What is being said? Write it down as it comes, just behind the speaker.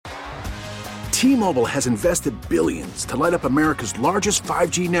T-Mobile has invested billions to light up America's largest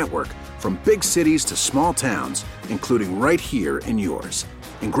 5G network, from big cities to small towns, including right here in yours.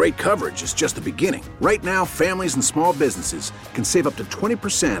 And great coverage is just the beginning. Right now, families and small businesses can save up to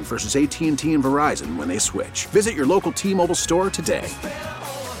 20% versus AT&T and Verizon when they switch. Visit your local T-Mobile store today.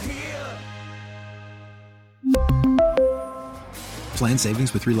 Plan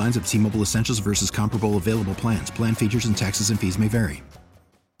savings with 3 lines of T-Mobile Essentials versus comparable available plans. Plan features and taxes and fees may vary.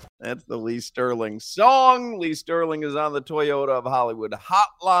 That's the Lee Sterling song. Lee Sterling is on the Toyota of Hollywood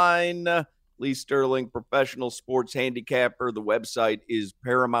hotline. Lee Sterling, professional sports handicapper. The website is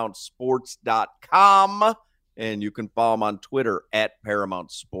ParamountSports.com, and you can follow him on Twitter at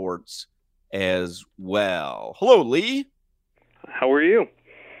Paramount Sports as well. Hello, Lee. How are you?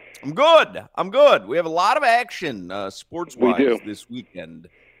 I'm good. We have a lot of action sports-wise this weekend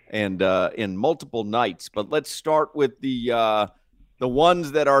and in multiple nights. But let's start with the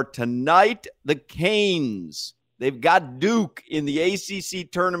ones that are tonight. The Canes. They've got Duke in the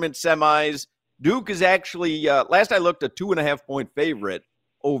ACC tournament semis. Duke is actually, last I looked, a 2.5-point favorite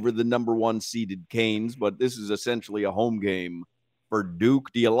over the number 1 seeded Canes, but this is essentially a home game for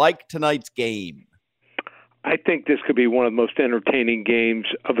Duke. Do you like tonight's game? I think this could be one of the most entertaining games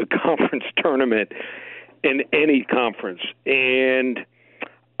of the conference tournament in any conference. And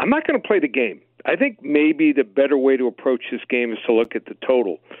I'm not going to play the game. I think maybe the better way to approach this game is to look at the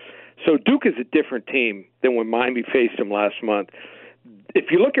total. So Duke is a different team than when Miami faced them last month. If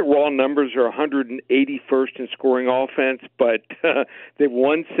you look at raw numbers, they're 181st in scoring offense, but they've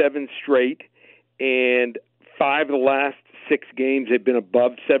won 7 straight, and 5 of the last 6 games they've been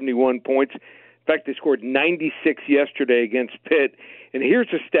above 71 points. In fact, they scored 96 yesterday against Pitt. And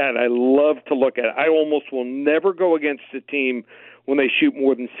here's a stat I love to look at. I almost will never go against a team when they shoot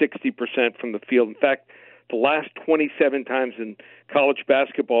more than 60% from the field. In fact, the last 27 times in college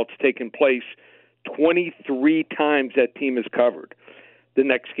basketball it's taken place, 23 times that team has covered the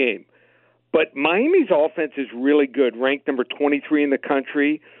next game. But Miami's offense is really good, ranked number 23 in the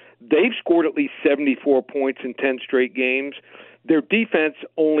country. They've scored at least 74 points in 10 straight games. Their defense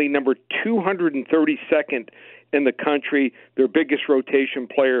only number 232nd in the country. Their biggest rotation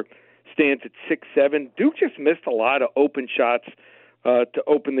player stands at 6'7". Duke just missed a lot of open shots to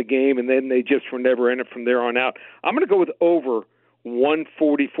open the game, and then they just were never in it from there on out. I'm going to go with over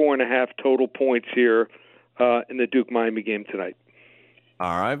 144.5 total points here in the Duke-Miami game tonight.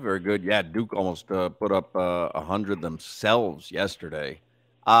 All right, very good. Yeah, Duke almost put up 100 themselves yesterday.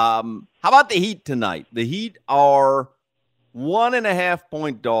 How about the Heat tonight? The Heat are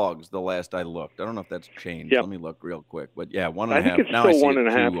 1.5-point dogs the last I looked. I don't know if that's changed. Yep. Let me look real quick. But yeah, 1.5. I think it's now still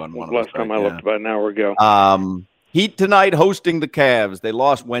 1.5. Last time I looked about an hour ago. Heat tonight hosting the Cavs. They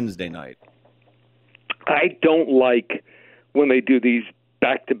lost Wednesday night. I don't like when they do these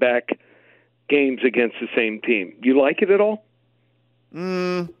back-to-back games against the same team. You like it at all?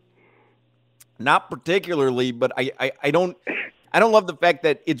 Not particularly, but I don't love the fact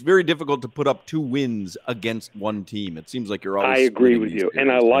that it's very difficult to put up 2 wins against one team. It seems like you're always. I agree with you,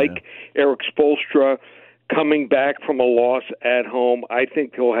 and I like Eric Spoelstra coming back from a loss at home. I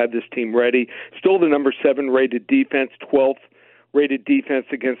think he'll have this team ready. Still the number 7 rated defense, 12th rated defense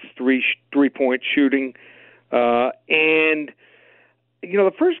against three-point shooting, and you know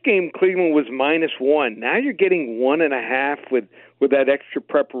the first game Cleveland was -1. Now you're getting 1.5 with that extra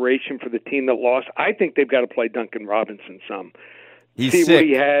preparation for the team that lost. I think they've got to play Duncan Robinson some. He's See sick. what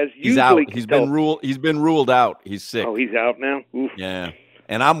he has. He's out. He's been ruled out. He's sick. Oh, he's out now? Oof. Yeah.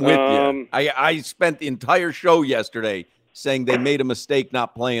 And I'm with you. I spent the entire show yesterday saying they made a mistake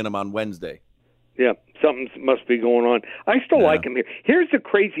not playing him on Wednesday. Yeah, something must be going on. I still like him here. Here's the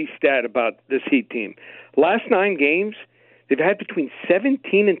crazy stat about this Heat team. Last 9 games, they've had between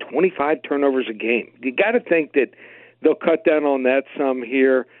 17 and 25 turnovers a game. You got to think that they'll cut down on that some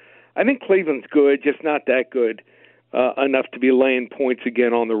here. I think Cleveland's good, just not that good enough to be laying points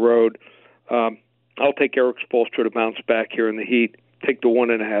again on the road. I'll take Eric Spoelstra to bounce back here in the Heat. Take the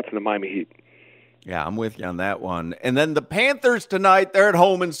 1.5 in the Miami Heat. Yeah, I'm with you on that one. And then the Panthers tonight, they're at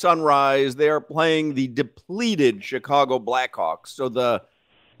home in Sunrise. They are playing the depleted Chicago Blackhawks. So the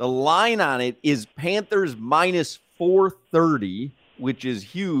line on it is Panthers -430, which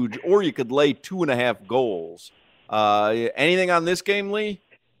is huge, or you could lay 2.5 goals. Anything on this game, Lee?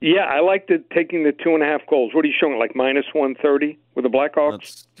 Yeah, I like taking the 2.5 goals. What are you showing, like -130 with the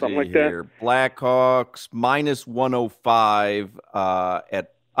Blackhawks? Something like that? Blackhawks -105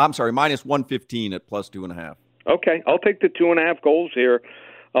 -115 at +2.5. Okay, I'll take the 2.5 goals here.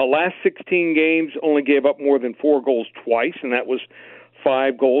 Last 16 games only gave up more than 4 goals twice, and that was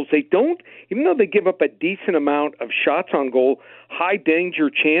 5 goals. They don't, even though they give up a decent amount of shots on goal, high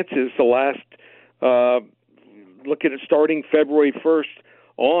danger chances the last look at it starting February 1st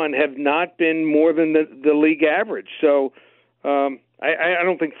on, have not been more than the league average. So I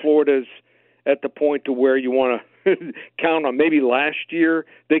don't think Florida's at the point to where you want to count on. Maybe last year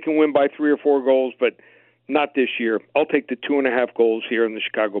they can win by 3 or 4 goals, but not this year. I'll take the 2.5 goals here in the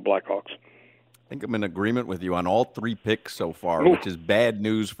Chicago Blackhawks. I think I'm in agreement with you on all 3 picks so far, which is bad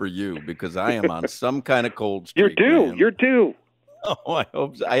news for you because I am on some kind of cold streak. You're due. Oh, I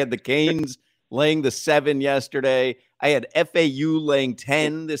hope so. I had the Canes laying the 7 yesterday. I had FAU laying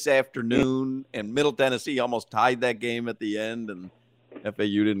 10 this afternoon, and Middle Tennessee almost tied that game at the end, and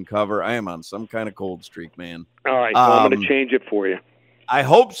FAU didn't cover. I am on some kind of cold streak, man. All right, so I'm going to change it for you. I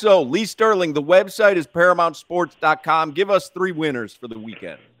hope so. Lee Sterling, the website is ParamountSports.com. Give us 3 winners for the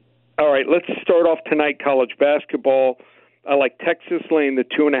weekend. All right, let's start off tonight, college basketball. I like Texas laying the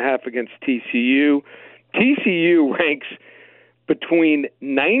 2.5 against TCU. TCU ranks between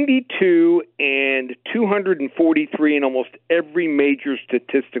 92 and 243 in almost every major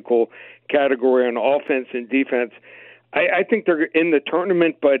statistical category on offense and defense. I think they're in the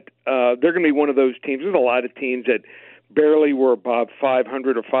tournament, but they're going to be one of those teams. There's a lot of teams that barely were above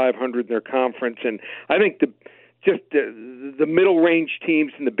 500 or 500 in their conference, and I think the middle-range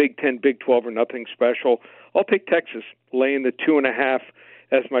teams in the Big 10, Big 12 are nothing special. I'll take Texas laying the 2.5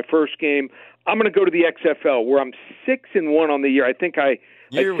 as my first game. I'm going to go to the XFL where I'm 6-1 on the year. I think I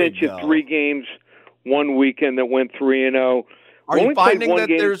sent you 3 games one weekend that went 3-0. Are you finding that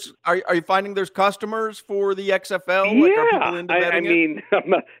there's are you finding there's customers for the XFL? Yeah, like, are people into betting I mean,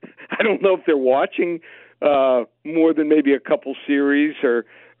 I don't know if they're watching more than maybe a couple series or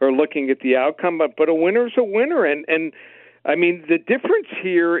looking at the outcome, but a winner's a winner. And I mean, the difference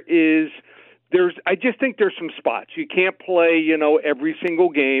here is I just think there's some spots. You can't play, every single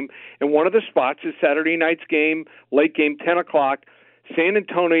game. And one of the spots is Saturday night's game, late game, 10 o'clock, San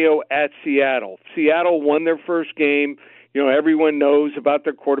Antonio at Seattle. Seattle won their first game. Everyone knows about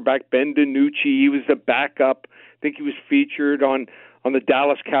their quarterback, Ben DiNucci. He was the backup. I think he was featured on the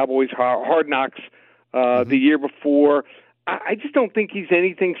Dallas Cowboys Hard Knocks the year before. I just don't think he's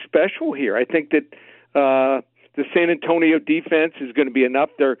anything special here. I think that the San Antonio defense is going to be enough.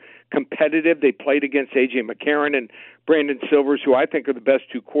 They're competitive. They played against A.J. McCarron and Brandon Silvers, who I think are the best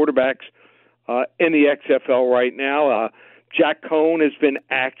 2 quarterbacks in the XFL right now. Jack Cohn has been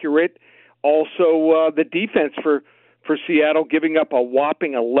accurate. Also, the defense for Seattle giving up a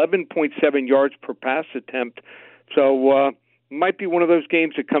whopping 11.7 yards per pass attempt. So might be one of those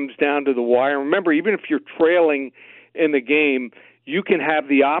games that comes down to the wire. Remember, even if you're trailing in the game, you can have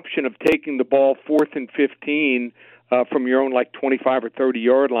the option of taking the ball 4th and 15 from your own 25 or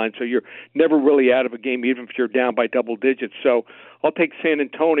 30-yard line. So you're never really out of a game, even if you're down by double digits. So I'll take San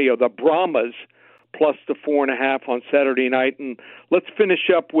Antonio, the Brahmas, plus the 4.5 on Saturday night. And let's finish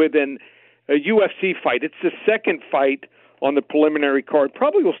up with a UFC fight. It's the second fight on the preliminary card.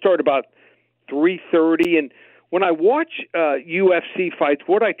 Probably will start about 3:30. And when I watch UFC fights,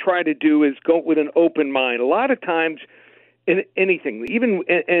 what I try to do is go with an open mind. A lot of times in anything, even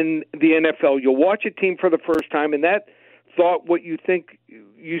in the NFL, you'll watch a team for the first time, and that thought, what you think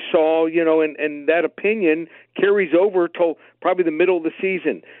you saw, and that opinion carries over till probably the middle of the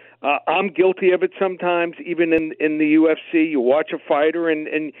season. I'm guilty of it sometimes, even in the UFC. You watch a fighter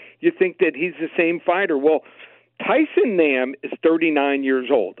and you think that he's the same fighter. Well, Tyson Nam is 39 years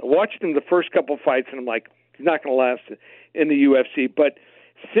old. I watched him the first couple of fights, and I'm like, he's not going to last in the UFC. But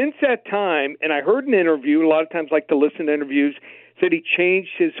since that time, and I heard an interview, a lot of times I like to listen to interviews, said he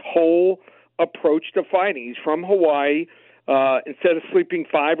changed his whole approach to fighting. He's from Hawaii. Instead of sleeping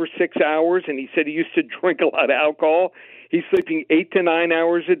 5 or 6 hours, and he said he used to drink a lot of alcohol, he's sleeping 8 to 9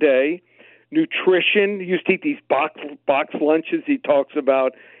 hours a day. Nutrition, he used to eat these box lunches he talks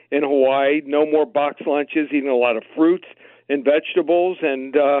about in Hawaii. No more box lunches, eating a lot of fruits and vegetables.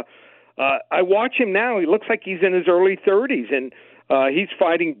 And I watch him now. He looks like he's in his early 30s, and he's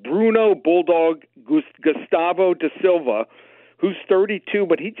fighting Bruno Bulldog Gustavo da Silva, who's 32,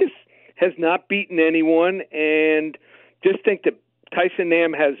 but he just has not beaten anyone. And just think that Tyson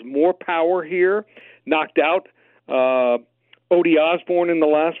Nam has more power here. Knocked out Odie Osborne in the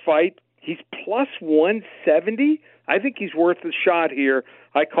last fight. He's plus 170. I think he's worth a shot here.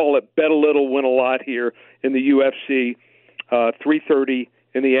 I call it bet a little, win a lot here in the UFC, 3:30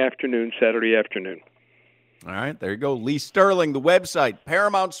 in the afternoon, Saturday afternoon. All right, there you go. Lee Sterling, the website,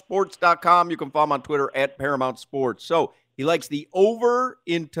 ParamountSports.com. You can follow him on Twitter at Paramount Sports. So he likes the over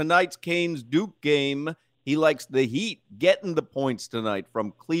in tonight's Canes-Duke game. He likes the Heat getting the points tonight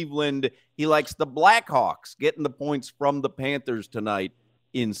from Cleveland. He likes the Blackhawks getting the points from the Panthers tonight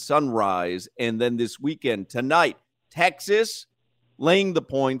in Sunrise. And then this weekend, tonight, Texas laying the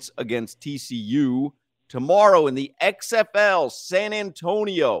points against TCU. Tomorrow in the XFL, San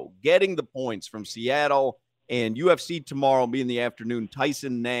Antonio getting the points from Seattle. And UFC tomorrow will be in the afternoon.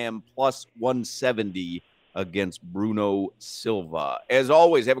 Tyson Nam plus 170 against Bruno Silva. As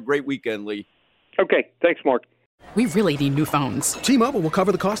always, have a great weekend, Lee. Okay, thanks, Mark. We really need new phones. T-Mobile will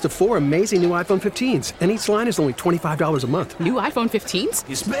cover the cost of 4 amazing new iPhone 15s, and each line is only $25 a month. New iPhone 15s?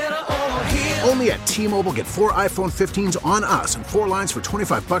 It's better over here. Only at T-Mobile, get 4 iPhone 15s on us and 4 lines for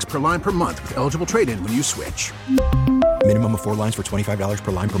 $25 per line per month with eligible trade-in when you switch. Minimum of 4 lines for $25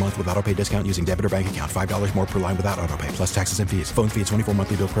 per line per month with autopay discount using debit or bank account. $5 more per line without autopay, plus taxes and fees. Phone fee at 24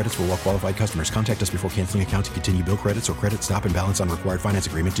 monthly bill credits for well-qualified customers. Contact us before canceling account to continue bill credits or credit stop and balance on required finance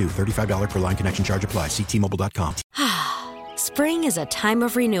agreement due. $35 per line connection charge applies. See T-Mobile.com. Spring is a time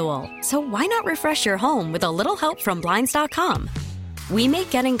of renewal, so why not refresh your home with a little help from Blinds.com? We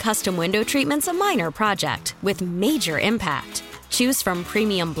make getting custom window treatments a minor project with major impact. Choose from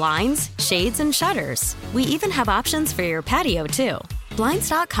premium blinds, shades, and shutters. We even have options for your patio, too.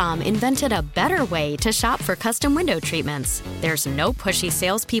 Blinds.com invented a better way to shop for custom window treatments. There's no pushy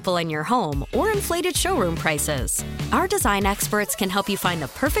salespeople in your home or inflated showroom prices. Our design experts can help you find the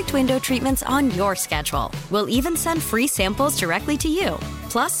perfect window treatments on your schedule. We'll even send free samples directly to you.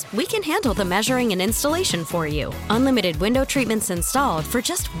 Plus, we can handle the measuring and installation for you. Unlimited window treatments installed for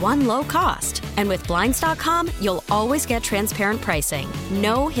just one low cost. And with Blinds.com, you'll always get transparent pricing.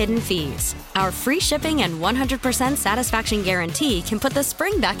 No hidden fees. Our free shipping and 100% satisfaction guarantee can put the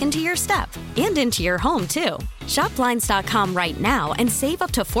spring back into your step and into your home, too. Shop Blinds.com right now and save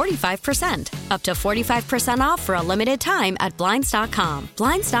up to 45%. Up to 45% off for a limited time at Blinds.com.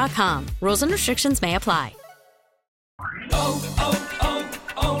 Blinds.com. Rules and restrictions may apply.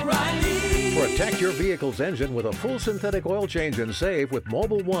 O'Reilly. Protect your vehicle's engine with a full synthetic oil change and save with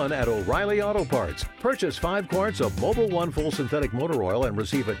Mobil 1 at O'Reilly Auto Parts. Purchase 5 quarts of Mobil 1 full synthetic motor oil and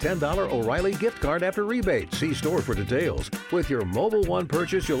receive a $10 O'Reilly gift card after rebate. See store for details. With your Mobil 1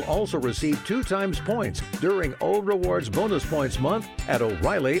 purchase, you'll also receive 2 times points during O Rewards Bonus Points Month at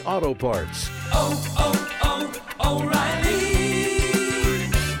O'Reilly Auto Parts. O'Reilly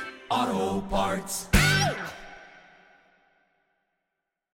Auto Parts.